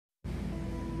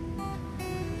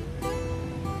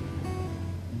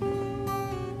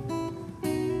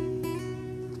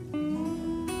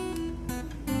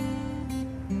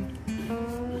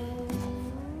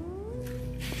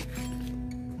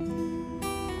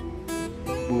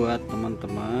buat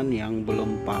teman-teman yang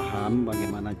belum paham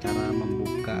bagaimana cara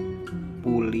membuka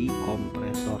pully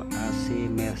kompresor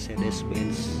AC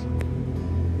Mercedes-Benz.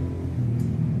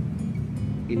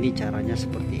 Ini caranya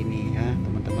seperti ini ya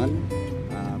teman-teman.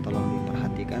 Tolong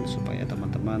diperhatikan supaya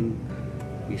teman-teman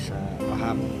bisa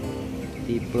paham.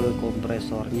 Tipe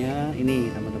kompresornya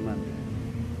ini teman-teman.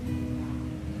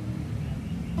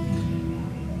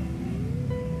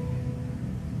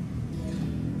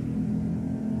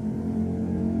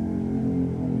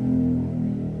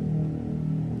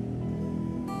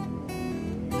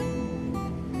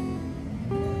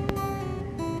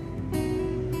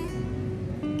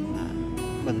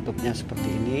 Bentuknya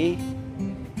seperti ini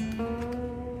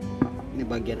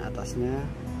bagian atasnya,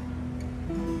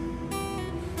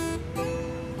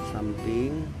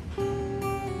 samping.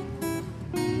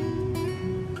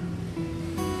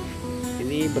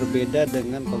 Ini berbeda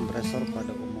dengan kompresor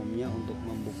pada umumnya untuk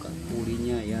membuka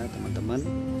pulinya ya teman-teman.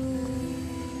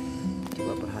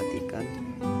 Coba perhatikan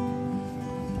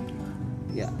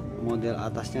ya, model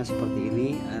atasnya seperti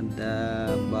ini, ada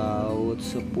baut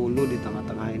 10 di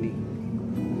tengah-tengah ini.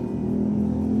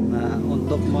 Nah,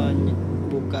 untuk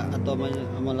membuka atau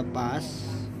melepas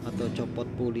atau copot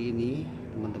puli ini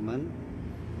teman-teman,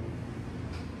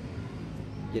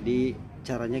 jadi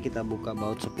caranya kita buka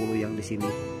baut 10 yang di sini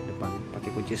depan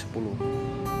pakai kunci 10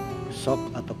 shock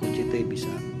atau kunci T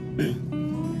bisa.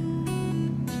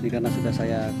 Ini karena sudah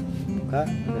saya buka,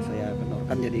 sudah saya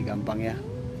kendorkan, jadi gampang ya.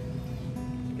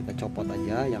 Kita copot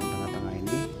aja yang tengah-tengah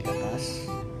ini di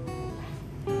atas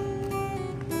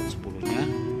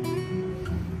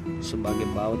sebagai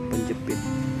baut penjepit.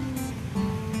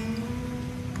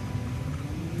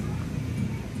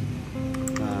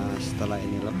 Nah, setelah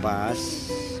ini lepas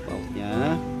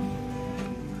bautnya,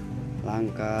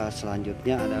 langkah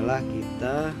selanjutnya adalah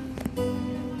kita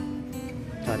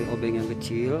cari obeng yang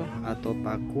kecil atau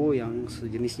paku yang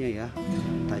sejenisnya ya,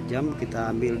 tajam.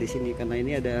 Kita ambil di sini karena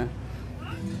ini ada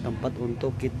tempat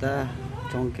untuk kita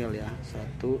congkel ya.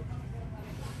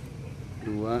 1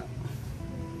 2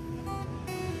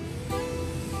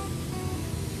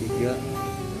 3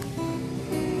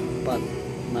 4.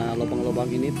 Nah, lubang-lubang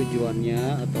ini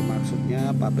tujuannya atau maksudnya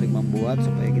pabrik membuat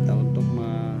supaya kita untuk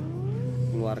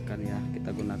mengeluarkan ya. Kita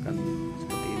gunakan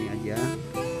seperti ini aja.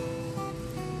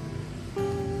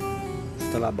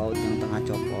 Setelah baut yang tengah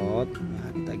copot,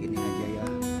 nah kita gini aja ya.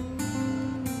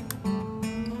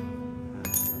 Nah,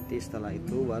 nanti setelah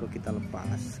itu baru kita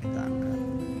lepas, kita angkat.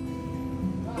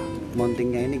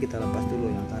 Mountingnya ini kita lepas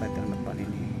dulu yang karet yang depan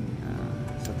ini.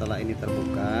 Setelah ini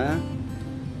terbuka,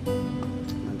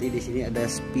 nanti di sini ada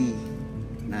spi.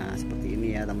 Nah, seperti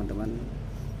ini ya teman-teman,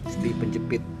 spi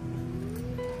penjepit.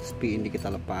 Spi ini kita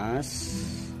lepas.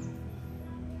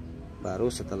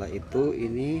 Baru setelah itu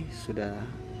ini sudah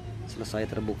selesai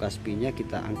terbuka spinya,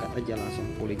 kita angkat aja langsung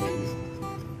pulinya ini.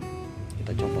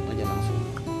 Kita copot aja langsung.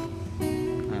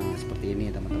 Nah, seperti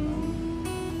ini teman-teman.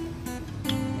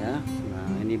 Ya, nah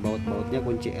ini baut-bautnya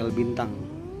kunci L bintang.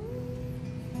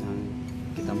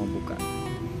 Kita mau buka.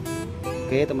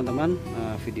 Oke teman-teman,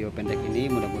 video pendek ini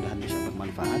mudah-mudahan bisa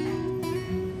bermanfaat.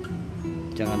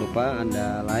 Jangan lupa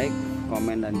Anda like,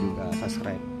 komen, dan juga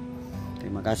subscribe.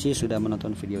 Terima kasih sudah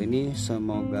menonton video ini.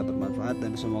 Semoga bermanfaat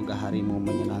dan semoga harimu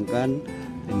menyenangkan.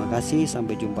 Terima kasih,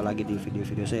 sampai jumpa lagi di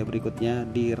video-video saya berikutnya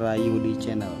di Rayu di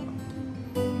channel.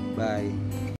 Bye.